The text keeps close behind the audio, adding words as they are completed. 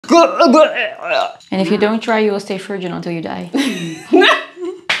And if you don't try, you will stay virgin until you die.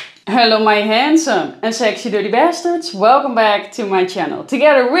 Hello my handsome and sexy dirty bastards. Welcome back to my channel.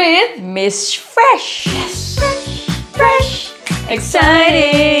 Together with Miss Fresh. Yes. Fresh.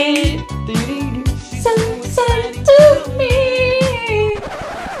 Exciting. Sunset to me.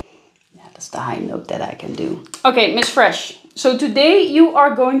 Yeah, that's the high note that I can do. Okay, Miss Fresh. So today you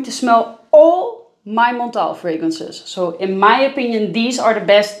are going to smell all my Montale fragrances. So in my opinion, these are the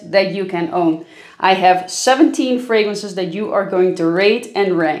best that you can own. I have 17 fragrances that you are going to rate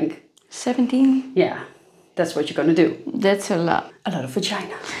and rank. 17? Yeah, that's what you're gonna do. That's a lot. A lot of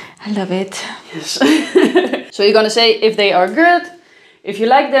vagina. I love it. Yes. So you're gonna say if they are good, if you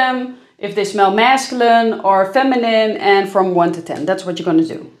like them, if they smell masculine or feminine, and from 1 to 10. That's what you're gonna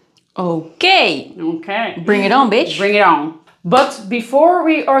do. Okay. Okay. Bring it on, bitch. Bring it on. But before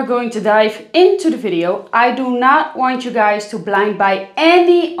we are going to dive into the video, I do not want you guys to blind buy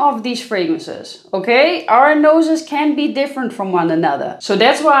any of these fragrances, okay? Our noses can be different from one another. So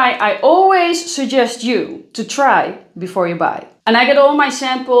that's why I always suggest you to try before you buy. And I get all my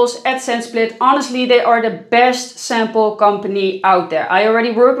samples at ScentSplit. Honestly, they are the best sample company out there. I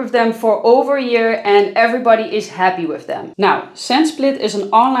already work with them for over a year and everybody is happy with them. Now, ScentSplit is an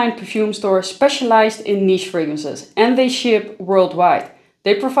online perfume store specialized in niche fragrances and they ship worldwide.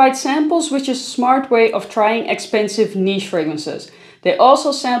 They provide samples, which is a smart way of trying expensive niche fragrances. They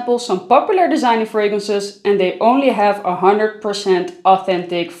also sample some popular designer fragrances and they only have 100%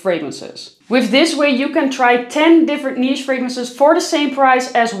 authentic fragrances. With this way you can try 10 different niche fragrances for the same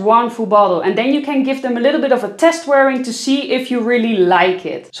price as one full bottle, and then you can give them a little bit of a test wearing to see if you really like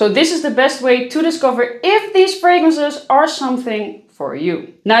it. So this is the best way to discover if these fragrances are something for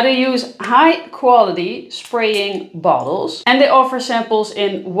you. Now they use high quality spraying bottles and they offer samples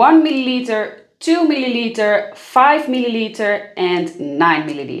in 1 milliliter, 2 milliliter, 5 milliliter and 9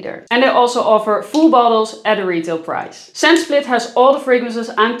 milliliter. And they also offer full bottles at a retail price. ScentSplit has all the fragrances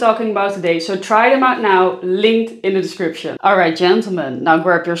I'm talking about today, so try them out now, linked in the description. Alright gentlemen, now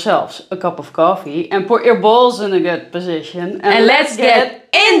grab yourselves a cup of coffee and put your balls in a good position and let's get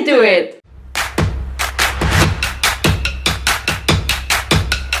into it!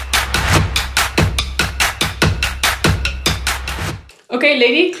 Okay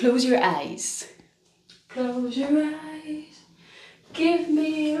lady, close your eyes. Close your eyes, give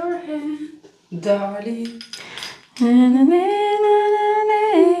me your hand, darling.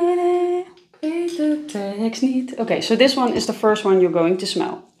 Okay, so this one is the first one you're going to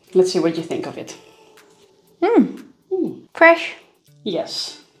smell. Let's see what you think of it. Fresh.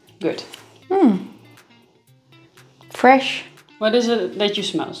 Yes, good. Fresh. What is it that you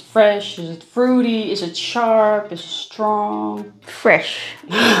smell? Fresh? Is it fruity? Is it sharp? Is it strong? Fresh.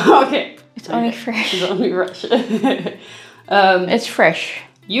 Okay. It's only fresh. It's only fresh. It's fresh.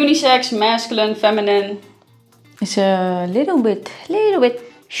 Unisex, masculine, feminine. It's a little bit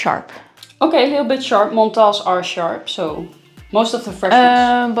sharp. Okay, a little bit sharp. Montales are sharp, so most of the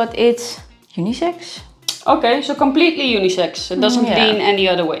freshness. But it's unisex. Okay, so completely unisex. It doesn't lean any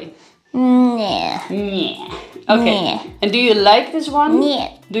other way. Yeah. Yeah. Okay. Yeah. And do you like this one? Yeah.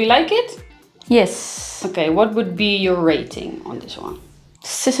 Do you like it? Yes. Okay, what would be your rating on this one?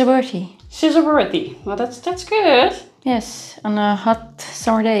 Sissiberty. Sissiberty. Well, that's good. Yes, on a hot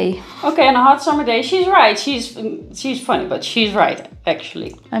summer day. Okay, on a hot summer day, she's right. She's funny, but she's right,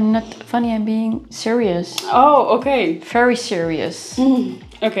 actually. I'm not funny, I'm being serious. Oh, okay. Very serious.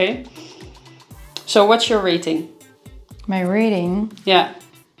 Okay. So what's your rating? My rating? Yeah.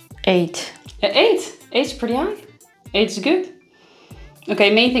 8. 8? 8's pretty high. 8's good. Okay,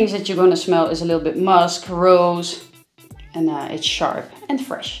 main things that you're gonna smell is a little bit musk, rose, and it's sharp and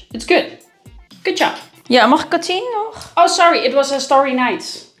fresh. It's good. Good job. Ja, mag ik het zien nog? Oh, sorry, it was a Starry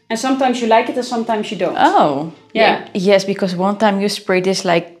Nights. And sometimes you like it and sometimes you don't. Oh. Yeah. Yes, because one time you sprayed this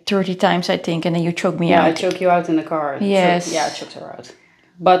like 30 times, I think, and then you choked me out. Yeah, I choke you out in the car. Yes. Yeah, I choked her out.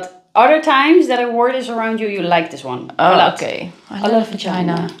 But other times that I wore this around you, you like this one. Oh, a lot. okay. I love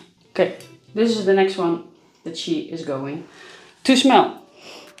vagina. Okay, this is the next one that she is going to smell.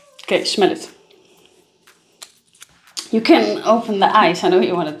 Okay, smell it. You can open the eyes. I know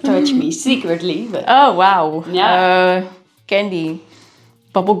you want to touch me secretly, but... Oh, wow. Yeah. Candy.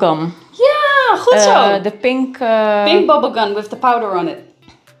 Bubblegum. Yeah, goed zo. The pink... Pink bubblegum with the powder on it.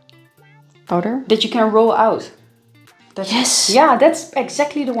 Powder? That you can roll out. Yes. Yeah, that's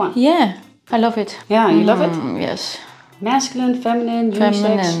exactly the one. Yeah, I love it. Yeah, you love it? Yes. Masculine, feminine, unisex.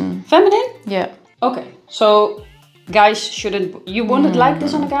 Feminine. Feminine? Yeah. Okay, so guys shouldn't... You wouldn't like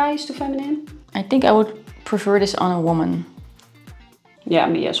this on a guy, is too feminine? I think I would prefer this on a woman. Yeah,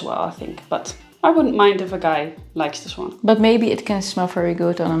 me as well, I think. But I wouldn't mind if a guy likes this one. But maybe it can smell very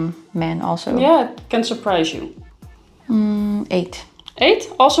good on a man also. Yeah, it can surprise you. 8. 8?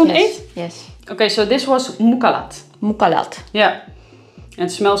 Also an Yes. 8? Yes. Okay, so this was Mukalat. Mukalat. Yeah. And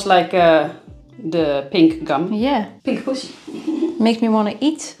it smells like the pink gum. Yeah. Pink pussy. Makes me want to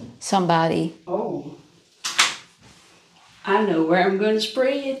eat somebody. Oh. I know where I'm gonna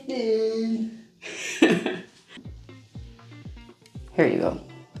spray it then. Here you go.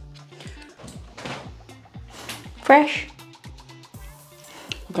 Fresh.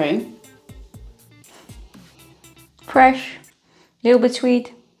 Okay. Fresh. Little bit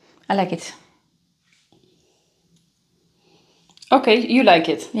sweet. I like it. Okay, you like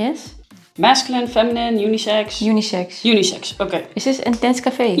it. Yes. Masculine, feminine, unisex? Unisex. Unisex, okay. Is this Intense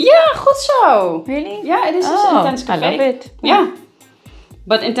Cafe? Yeah, goed zo. Really? Yeah, it is Intense Cafe. I love it. Yeah.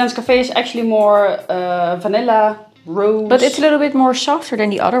 But Intense Cafe is actually more vanilla, rose. But it's a little bit more softer than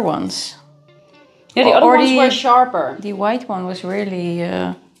the other ones. Yeah, the other ones were sharper. The white one was really...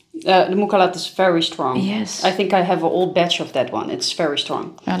 the Mukalat is very strong. Yes. I think I have an old batch of that one. It's very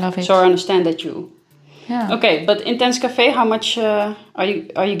strong. I love it. So I understand that you... Yeah. Okay, but Intense Cafe, how much are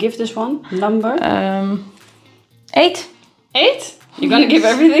you give this one? Number? 8. 8? You're gonna give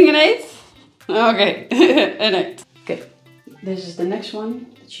everything an 8? Okay, an 8. Okay, this is the next one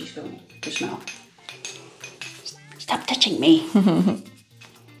that she's going to smell. Stop touching me.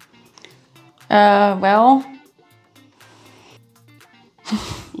 Well...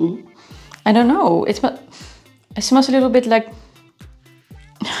 I don't know. It smells a little bit like...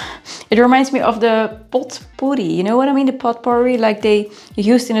 It reminds me of the potpourri. You know what I mean? The potpourri, like they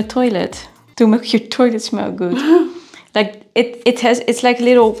used in a toilet to make your toilet smell good. Like it's like a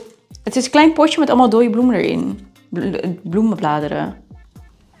little... Het is een klein potje met allemaal dode bloemen erin. Bloemenbladeren.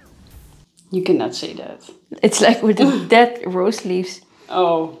 You cannot say that. It's like with the dead rose leaves.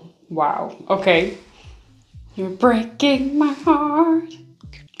 Oh, wow. Okay. You're breaking my heart.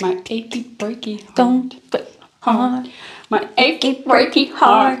 My achy, breaky heart. Don't heart. My achy, breaky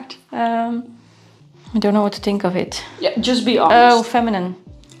heart. I don't know what to think of it. Yeah, just be honest. Oh, feminine.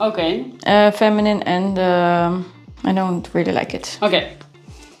 Okay. Feminine and I don't really like it. Okay.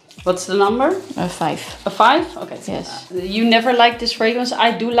 What's the number? 5. A 5? Okay. Yes. You never liked this fragrance.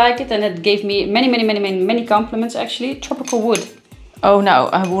 I do like it, and it gave me many compliments actually. Tropical wood. Oh no,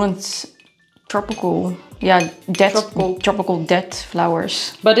 I wouldn't. Tropical. Yeah, dead. Tropical dead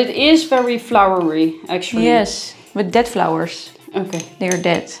flowers. But it is very flowery actually. Yes, with dead flowers. Okay. They are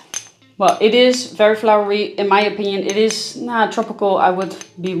dead. Well, it is very flowery in my opinion. It is tropical. I would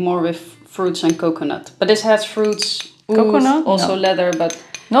be more with fruits and coconut. But this has fruits, coconut, also leather, but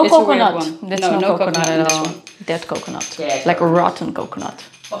no it's coconut. A weird one. That's no coconut in at this all. one. Dead coconut. Yeah, like a rotten coconut.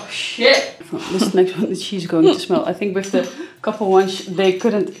 Oh shit! This is the next one that she's going to smell. I think with the couple ones they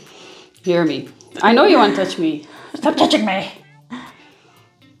couldn't hear me. I know you want to touch me. Stop touching me.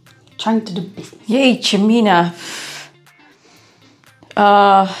 Trying to do business. Jeetje, Mina.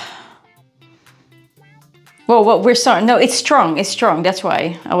 Well, we're sorry. No, it's strong. It's strong. That's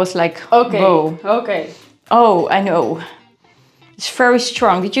why I was like, okay, whoa. Okay. Oh, I know. It's very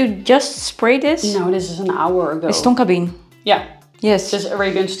strong. Did you just spray this? No, this is an hour ago. It's tonka bean. Yeah. Yes. This is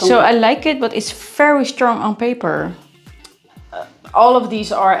Arabian tonka. So I like it, but it's very strong on paper. All of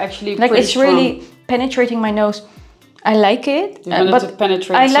these are actually like pretty it's strong. really penetrating my nose. I like it. You're going to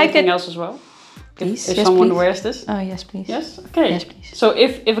penetrate I like something it. else as well. Please, if yes, someone please. wears this. Oh yes, please. Yes. Okay. Yes, please. So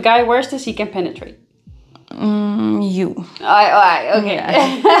if a guy wears this, he can penetrate. You. Okay.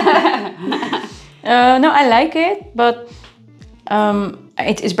 Yeah. No, I like it, but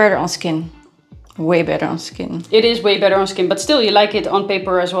it is better on skin. Way better on skin. It is way better on skin, but still you like it on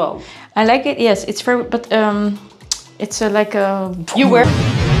paper as well. I like it. Yes, it's very. But it's like a. You wear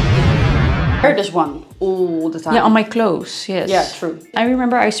this one all the time. Yeah, on my clothes. Yes. Yeah, true. I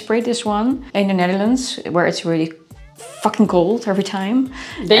remember I sprayed this one in the Netherlands, where it's really fucking cold every time.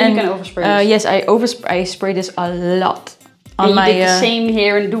 Then you can overspray this. Yes, I spray this a lot. And you did the same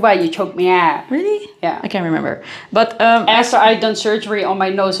here in Dubai. You choked me out. Really? Yeah. I can't remember. But after I'd done surgery on my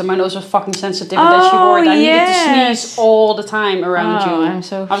nose, and my nose was fucking sensitive, and then she wore it. I needed to sneeze all the time around you. I'm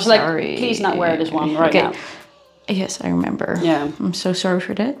so sorry. I was like, please not wear this one right now. Yes, I remember. Yeah. I'm so sorry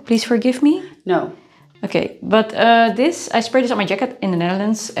for that. Please forgive me. No. Okay, but I sprayed this on my jacket in the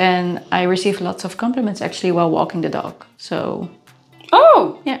Netherlands, and I received lots of compliments actually while walking the dog. So.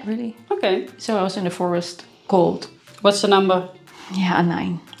 Oh. Yeah, really. Okay. So I was in the forest, cold. What's the number? Yeah, a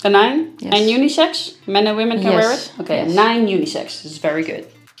 9. A 9? Yes. And unisex? Men and women can wear it? Okay, yes. A 9 unisex. This is very good.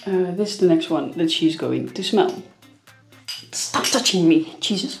 This is the next one that she's going to smell. Stop touching me,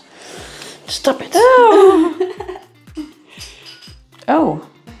 Jesus. Stop it. Oh. Oh.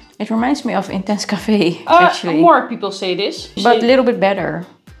 It reminds me of Intense Cafe, actually. More people say this. But a little bit better.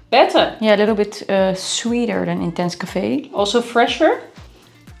 Better? Yeah, a little bit sweeter than Intense Cafe. Also fresher?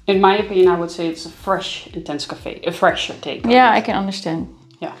 In my opinion, I would say it's a fresh Intense Cafe. A fresher take. Yeah, I can understand.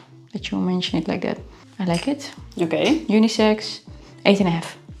 Yeah. That you mention it like that. I like it. Okay. Unisex, 8.5.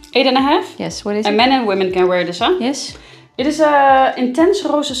 8.5? Yes, what is and it? Men and women can wear this, huh? Yes. It is a Intense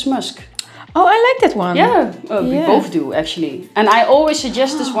Roses Musk. Oh, I like that one. Yeah, we both do actually. And I always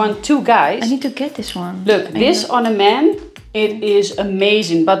suggest this one to guys. I need to get this one. Look, this on a man, it is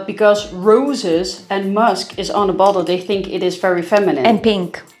amazing. But because roses and musk is on a bottle, they think it is very feminine. And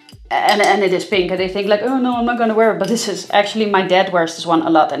pink. And it is pink. And they think like, oh no, I'm not gonna wear it. But this is actually, my dad wears this one a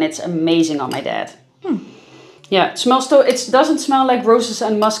lot. And it's amazing on my dad. Yeah, it smells though. It doesn't smell like roses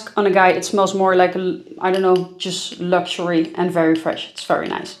and musk on a guy. It smells more like, I don't know, just luxury and very fresh. It's very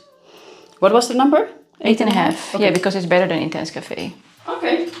nice. What was the number? 8.5. Okay. Yeah, because it's better than Intense Cafe.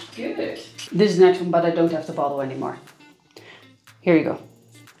 Okay, good. This is the next one, but I don't have the bottle anymore. Here you go.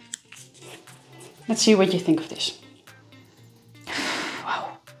 Let's see what you think of this.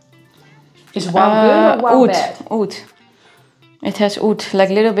 Wow. Is wow good or wow oud. bad? Oud. It has oud, like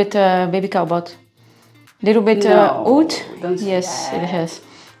a little bit baby cow butt. Little bit oud. Don't say yes, that. it has.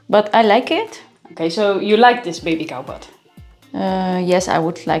 But I like it. Okay, so you like this baby cow butt? Yes, I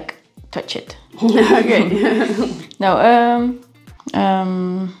would like touch it. Okay. No,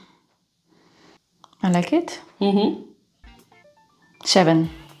 I like it. 7.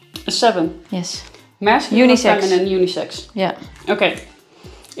 A 7. Yes. Masculine, Unisex. feminine, unisex. Yeah. Okay.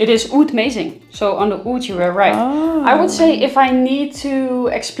 It is oud amazing. So on the oud you were right. Oh. I would say if I need to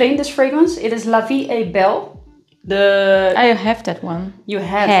explain this fragrance, it is La Vie est Belle. I have that one. You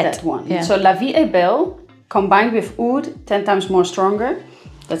have that one. Yeah. So La Vie est Belle combined with oud, 10 times more stronger.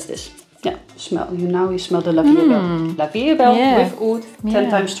 That's this. Yeah, smell. You smell the La Vie est Belle. La Vie est Belle with oud, 10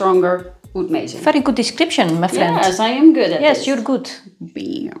 times stronger. Oud amazing. Very good description, my friend. Yes, I am good at this. Yes, you're good.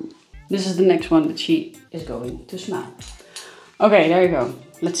 Bam. This is the next one that she is going to smell. Okay, there you go.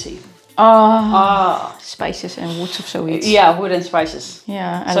 Let's see. Spices and woods of zoiets. Yeah, wood and spices.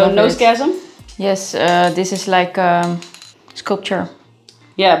 Yeah, I so love it. nosegasm? Yes, this is like sculpture.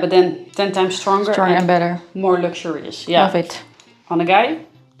 Yeah, but then 10 times stronger. Stronger and better. More luxurious. Yeah. Love it. On a guy?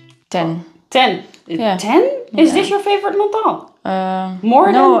 10. 10. Yeah. 10? Is this your favorite Montale?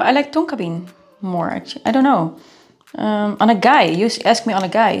 More no, than? I like Tonkabin more actually. I don't know. On a guy, you ask me on a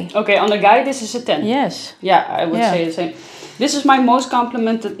guy. Okay, on a guy this is a 10. Yes. Yeah, I would say the same. This is my most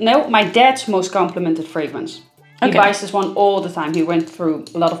complimented, no, my dad's most complimented fragrance. He buys this one all the time. He went through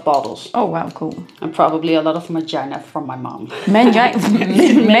a lot of bottles. Oh wow, cool. And probably a lot of mangina from my mom. Mangina.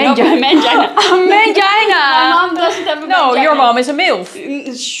 Mangina. Mangina. My mom doesn't have a No, mangina. your mom is a MILF.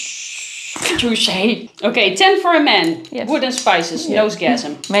 Touché. Okay, 10 for a man. Yes. Wood and spices,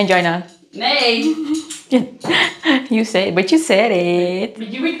 nosegasm. Mangina. Nee. You said it, but you said it. But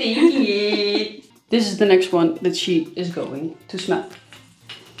you were thinking it. This is the next one that she is going to smell.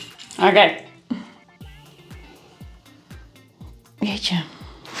 Okay. Jeetje.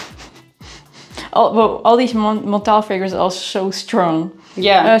 All these Montale fragrances are so strong.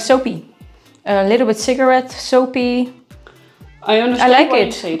 Yeah. Soapy. A little bit cigarette, soapy. I understand I like why it.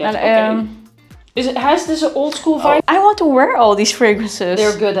 you say that. Okay. Has this an old school vibe? I want to wear all these fragrances.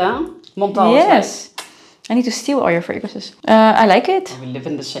 They're good, huh? Montale. Yes. I need to steal all your fragrances. I like it. We live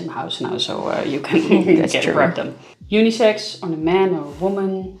in the same house now, so you can grab them. Unisex on a man or a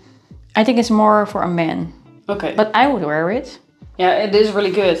woman? I think it's more for a man. Okay. But I would wear it. Yeah, it is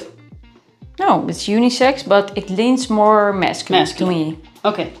really good. No, it's unisex, but it leans more masculine to me.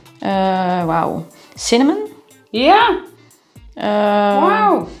 Okay. Wow. Cinnamon? Yeah.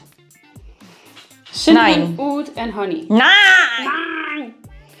 Wow. Cinnamon, 9. oud, and honey. 9!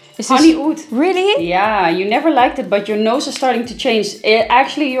 Honey oud. Really? Yeah, you never liked it, but your nose is starting to change.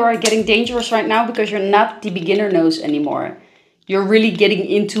 Actually, you are getting dangerous right now because you're not the beginner nose anymore. You're really getting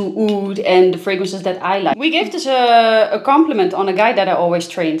into oud and the fragrances that I like. We gave this a compliment on a guy that I always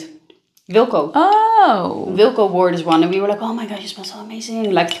trained. Wilco. Oh. Wilco wore this one and we were like, oh my god, you smell so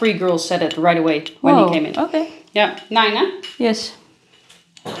amazing. Like 3 girls said it right away when he came in. Okay. Yeah, 9, huh? Yes.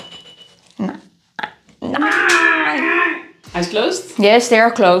 9. Eyes closed? Yes, they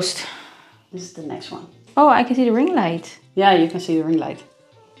are closed. This is the next one. Oh, I can see the ring light. Yeah, you can see the ring light.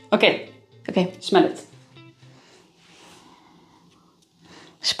 Okay. Okay. Smell it.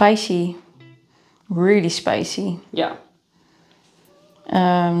 Spicy. Really spicy. Yeah.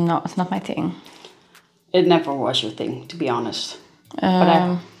 No, it's not my thing. It never was your thing, to be honest. But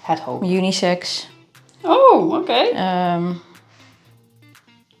I had hope. Unisex. Oh, okay.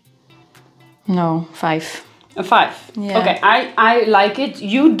 No, 5. A 5. Yeah. Okay, I like it.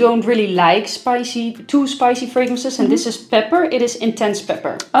 You don't really like too spicy fragrances, and this is pepper. It is intense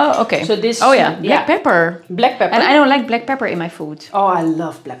pepper. Oh, okay. So this. Oh yeah, black pepper. Black pepper. And I don't like black pepper in my food. Oh, I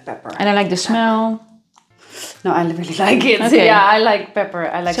love black pepper. And I like the smell. No, I really like it. Okay. Yeah, I like pepper.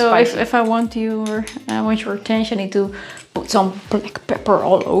 I like spicy. So if I want your attention, I need to put some black pepper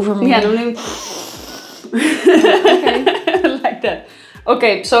all over me. Yeah, okay. Like that.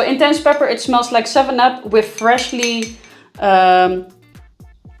 Okay, so intense pepper. It smells like 7-Up with freshly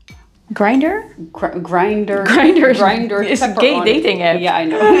grinder. Grinder. It's a pepper gay on dating it. app. Yeah, I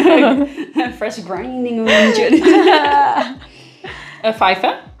know. Fresh grinding region. A 5,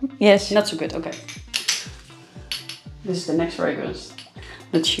 huh? Yes. Not so good. Okay. This is the next fragrance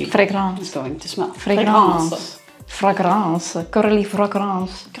that she Fragrance. is going to smell. Fragrance. CurlyFragrance.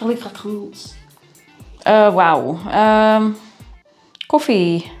 CurlyFragrance. Wow.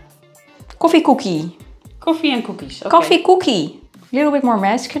 Coffee cookie. Coffee and cookies. Okay. Coffee cookie. A little bit more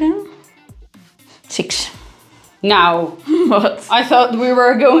masculine. 6. Now, What? I thought we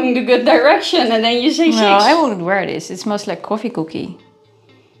were going the good direction, and then you say 6. No, I wouldn't wear this. It smells like coffee cookie.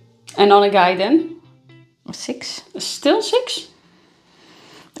 And on a guy then? 6. Still 6?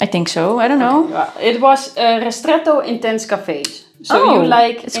 I think so. I don't know. It was Ristretto Intense Café. So you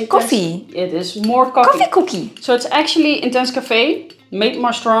like it's coffee. It is more coffee. Coffee cookie. So it's actually Intense Café, made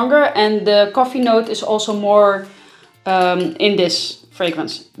more stronger, and the coffee note is also more in this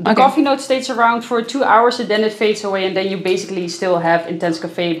fragrance. The coffee note stays around for 2 hours and then it fades away, and then you basically still have Intense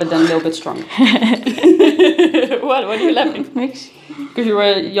Café, but then a little bit stronger. What are you laughing? Mix. Because you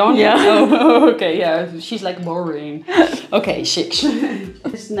were young? Yeah. Oh, okay, yeah. She's like boring. Okay, 6.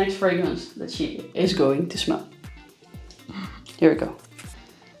 This is the next fragrance that she is going to smell. Here we go.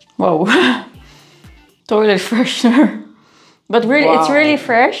 Whoa. Toilet freshener. But really, It's really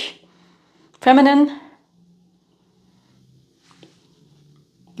fresh. Feminine.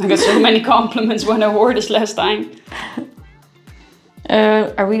 I got so many compliments when I wore this last time.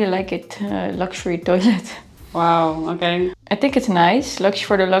 I really like it. Luxury toilet. Wow, okay. I think it's nice.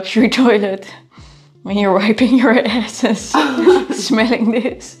 For the luxury toilet. When you're wiping your ass and smelling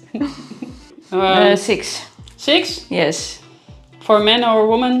this. 6. 6? Yes. For men or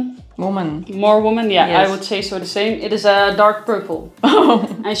woman? Woman. More woman? Yeah, Yes. I would say so the same. It is a dark purple. Oh.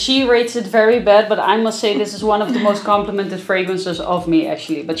 And she rates it very bad, but I must say this is one of the most complimented fragrances of me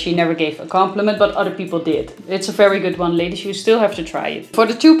actually. But she never gave a compliment, but other people did. It's a very good one, ladies. You still have to try it. For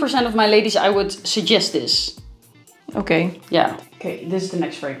the 2% of my ladies, I would suggest this. Okay. Yeah. Okay, this is the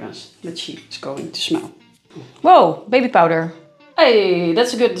next fragrance that she is going to smell. Whoa, baby powder. Hey,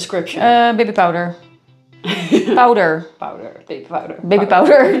 that's a good description. Baby powder. Powder. Baby powder. Baby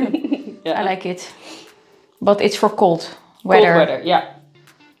powder. Yeah. I like it. But it's for cold weather. Cold weather, yeah.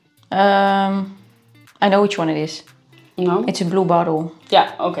 I know which one it is. No? It's a blue bottle.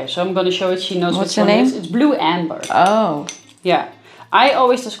 Yeah, okay, so I'm gonna show it. She knows What's which the one name? it is. It's Blue Amber. Oh. Yeah. I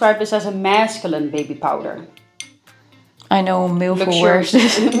always describe this as a masculine baby powder. I know Milf who Luxury. wears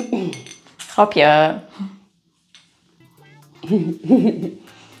this. Grapje.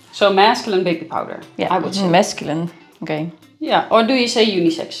 So masculine baby powder, Yeah, I would say. masculine. Okay. Yeah, or do you say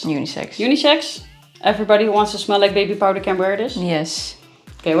unisex? Unisex. Unisex? Everybody who wants to smell like baby powder can wear this? Yes.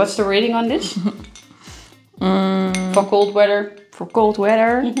 Okay, what's the rating on this? For cold weather? For cold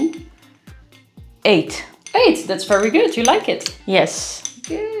weather. 8. 8, that's very good. You like it? Yes.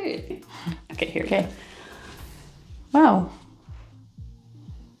 Good. Okay, here. Okay. Wow.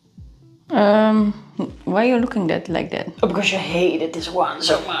 Why are you looking like that? Oh, because you hated this one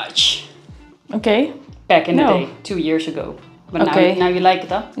so much. Okay. Back in the No. day, 2 years ago. But Okay. now you like it,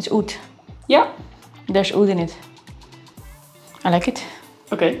 huh? It's oud. Yeah. There's oud in it. I like it.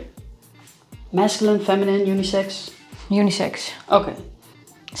 Okay. Masculine, feminine, unisex? Unisex. Okay.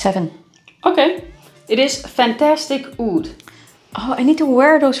 7. Okay. It is fantastic oud. Oh, I need to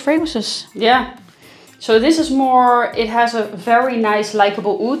wear those fragrances. Yeah. So this is more, it has a very nice,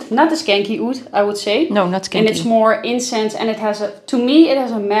 likable oud. Not a skanky oud, I would say. No, not skanky. And it's more incense, and it has to me, it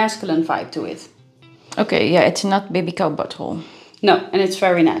has a masculine vibe to it. Okay, yeah, it's not baby cow butthole. No, and it's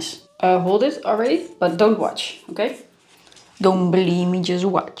very nice. Hold it already, but don't watch, okay? Don't believe me, just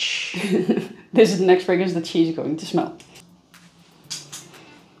watch. This is the next fragrance that she's going to smell.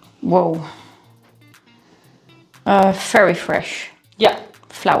 Whoa. Very fresh. Yeah.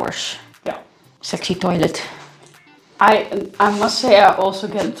 Flowers. Yeah. Sexy toilet. I must say I also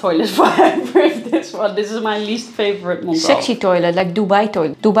get a toilet vibe with this one. This is my least favorite Montale. Sexy toilet, like Dubai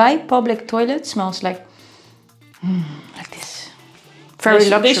toilet. Dubai public toilet smells like this. Very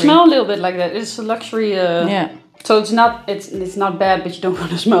luxury. They smell a little bit like that. It's a luxury. Yeah. So it's not bad, but you don't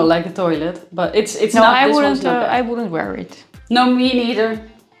want to smell like a toilet. But it's no, not. I wouldn't wear it. No, me neither.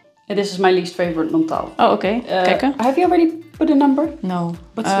 This is my least favorite Montale. Oh, okay. Have you already put a number? No.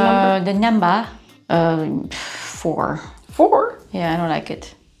 What's the number? The number 4. 4? Yeah, I don't like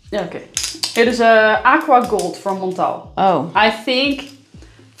it. Yeah, okay. It is a aqua gold from Montale. Oh. I think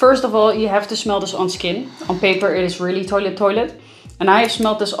first of all you have to smell this on skin. On paper it is really toilet. And I have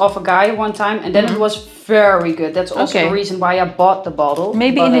smelled this off a guy one time, and then it was very good. That's also the reason why I bought the bottle.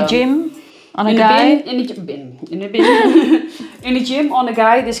 Maybe in the gym on a guy. In the gym on a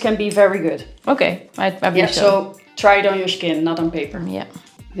guy, this can be very good. Okay, I believe so try it on your skin, not on paper. Yeah.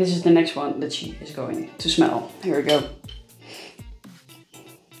 This is the next one that she is going to smell. Here we go.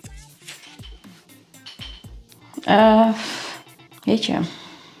 Jeetje.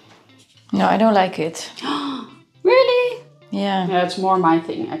 No, I don't like it. Really? Yeah. Yeah, it's more my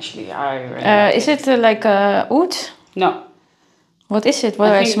thing actually. I really like is it like oud? No. What is it? What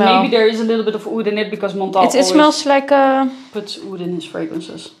do I think smell? Maybe there is a little bit of oud in it because Montale it smells like puts oud in his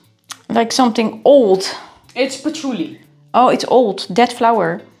fragrances. Like something old. It's patchouli. Oh, it's old, dead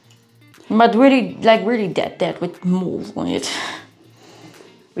flower. But really, like really dead with mold on it.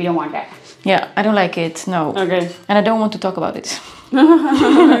 We don't want that. Yeah, I don't like it, no. Okay. And I don't want to talk about it.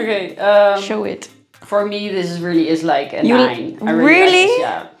 Okay. Show it. For me, this really is like a 9. I really? like this,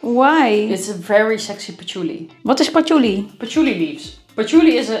 yeah. Why? It's a very sexy patchouli. What is patchouli? Patchouli leaves.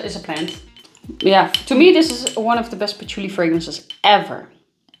 Patchouli is a plant. Yeah, to me this is one of the best patchouli fragrances ever.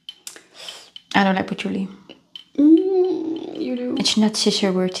 I don't like patchouli. You do? It's not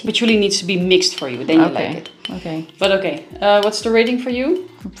scissor worthy. Patchouli needs to be mixed for you, then you like it. Okay. But okay, what's the rating for you?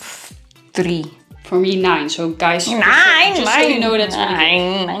 3. For me, 9. So guys, 9, just so you know that's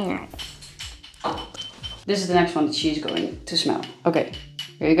really 9. This is the next one that she's going to smell. Okay,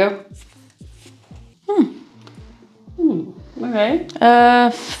 here you go. Okay.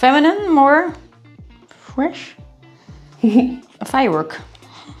 Feminine, more fresh. A firework.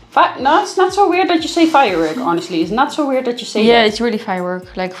 No, it's not so weird that you say firework, honestly. It's not so weird that you say Yeah, that. it's really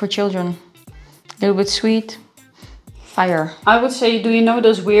firework, like for children. A little bit sweet. Fire. I would say, do you know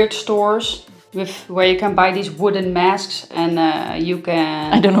those weird stores where you can buy these wooden masks and you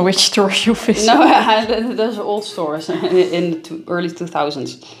can... I don't know which stores you visit. No, those are old stores in the early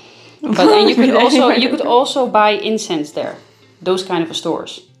 2000s. But and you could also buy incense there. Those kind of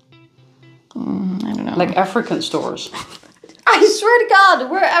stores. I don't know. Like African stores. I swear to God,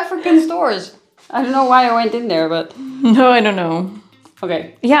 we're African stores. I don't know why I went in there, but... No, I don't know.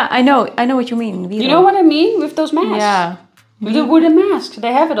 Okay. Yeah, I know what you mean. You know what I mean with those masks? Yeah. With the wooden masks.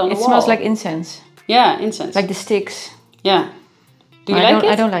 They have it on the wall. It smells like incense. Yeah, incense. Like the sticks. Yeah. Do you like it?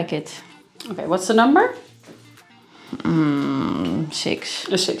 I don't like it. Okay, what's the number? 6.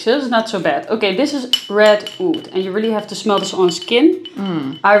 A 6, that's not so bad. Okay, this is red oud, and you really have to smell this on skin.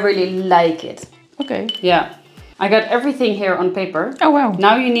 I really like it. Okay. Yeah. I got everything here on paper. Oh, wow.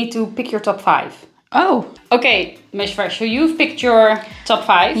 Now you need to pick your top 5. Oh. Okay, Miss Fresh, so you've picked your top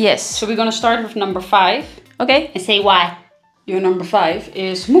 5. Yes. So we're gonna start with number 5. Okay. And say why. Your number 5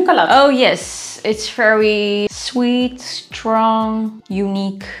 is Montale. Oh, yes. It's very sweet, strong,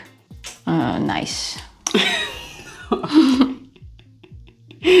 unique, nice.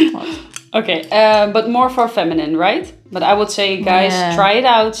 Okay, but more for feminine, right? But I would say, guys, try it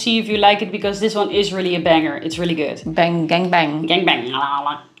out, see if you like it, because this one is really a banger. It's really good. Bang, gang, bang. Gang bang. La, la,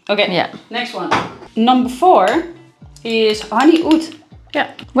 la. Okay, Yeah. next one. Number 4 is honey oud.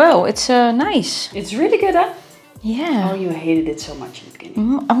 Yeah. Well, it's nice. It's really good, huh? Yeah. Oh, you hated it so much in the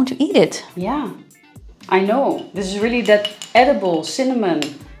beginning. I want to eat it. Yeah, I know. This is really that edible cinnamon,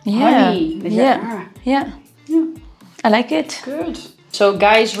 honey. That Yeah. I like it. Good. So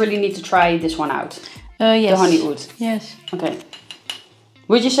guys really need to try this one out. Yes. The honey oud. Yes. Okay.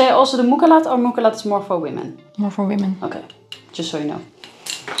 Would you say also the mucalat, or mucalat is more for women? More for women. Okay, just so you know.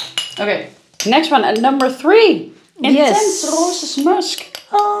 Okay, next one at number 3. Intense Roses Musk.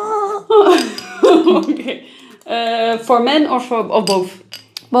 Oh. Okay. For men or for both?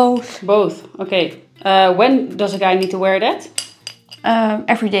 Both. Both. Okay. When does a guy need to wear that?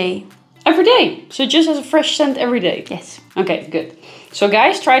 Every day. Every day. So just as a fresh scent every day. Yes. Okay, good. So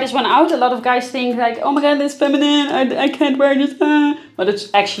guys, try this one out. A lot of guys think like, oh my god, it's feminine. I can't wear this. But it's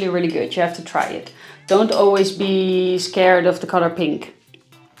actually really good. You have to try it. Don't always be scared of the color pink.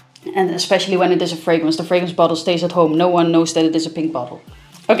 And especially when it is a fragrance. The fragrance bottle stays at home. No one knows that it is a pink bottle.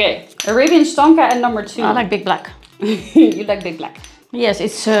 Okay, Arabian Stonka at number 2. I like big black. You like big black. Yes,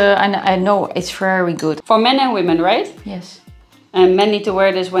 it's. I know it's very good. For men and women, right? Yes. And men need to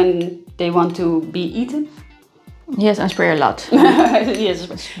wear this when they want to be eaten. Yes, and spray a lot. Yes.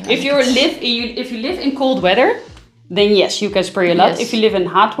 If you live in cold weather, then yes, you can spray a lot. Yes. If you live in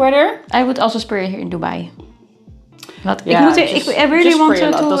hot weather, I would also spray here in Dubai. But yeah, I really want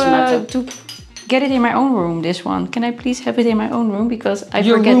to to get it in my own room, this one. Can I please have it in my own room? Because I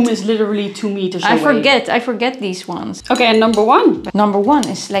Your forget. room is literally 2 meters away. I forget these ones. Okay, and number 1. Number 1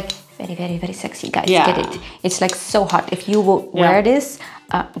 is like very, very, very sexy, guys. Yeah. Get it? It's like so hot. If you will wear this,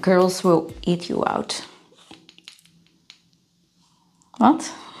 girls will eat you out.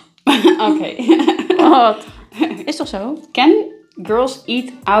 What? Okay. What? Is toch zo? Can girls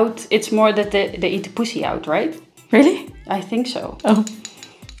eat out? It's more that they eat the pussy out, right? Really? I think so. Oh.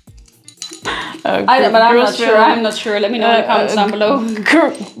 But I'm not sure. I'm not sure. Let me know in the comments down below.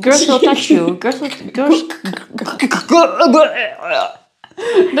 Girls will touch you. Girls.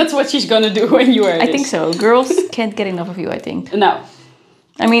 That's what she's gonna do when you wear this. I think so. Girls can't get enough of you, I think. No.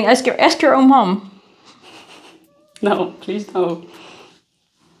 I mean, ask your own mom. No, please no.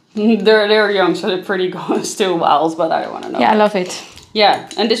 They're young, so they're pretty still wild, but I don't want to know. Yeah, I love it. Yeah,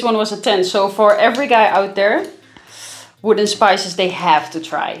 and this one was a 10. So for every guy out there, wooden spices they have to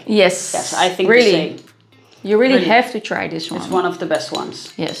try. Yes. Yes, I think really. the same. You really have to try this one. It's one of the best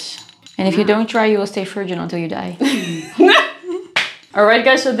ones. Yes. And if you don't try, you will stay virgin until you die. Alright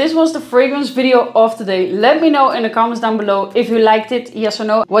guys, so this was the fragrance video of today. Let me know in the comments down below if you liked it, yes or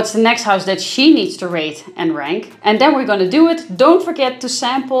no. What's the next house that she needs to rate and rank. And then we're gonna do it. Don't forget to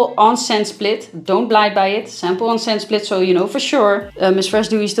sample on Scent Split. Don't blind by it. Sample on Scent Split so you know for sure. Miss Fresh,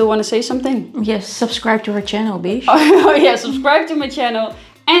 do you still want to say something? Yes, subscribe to her channel, bitch. Oh yeah, subscribe to my channel.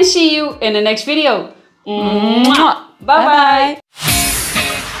 And see you in the next video. Bye bye.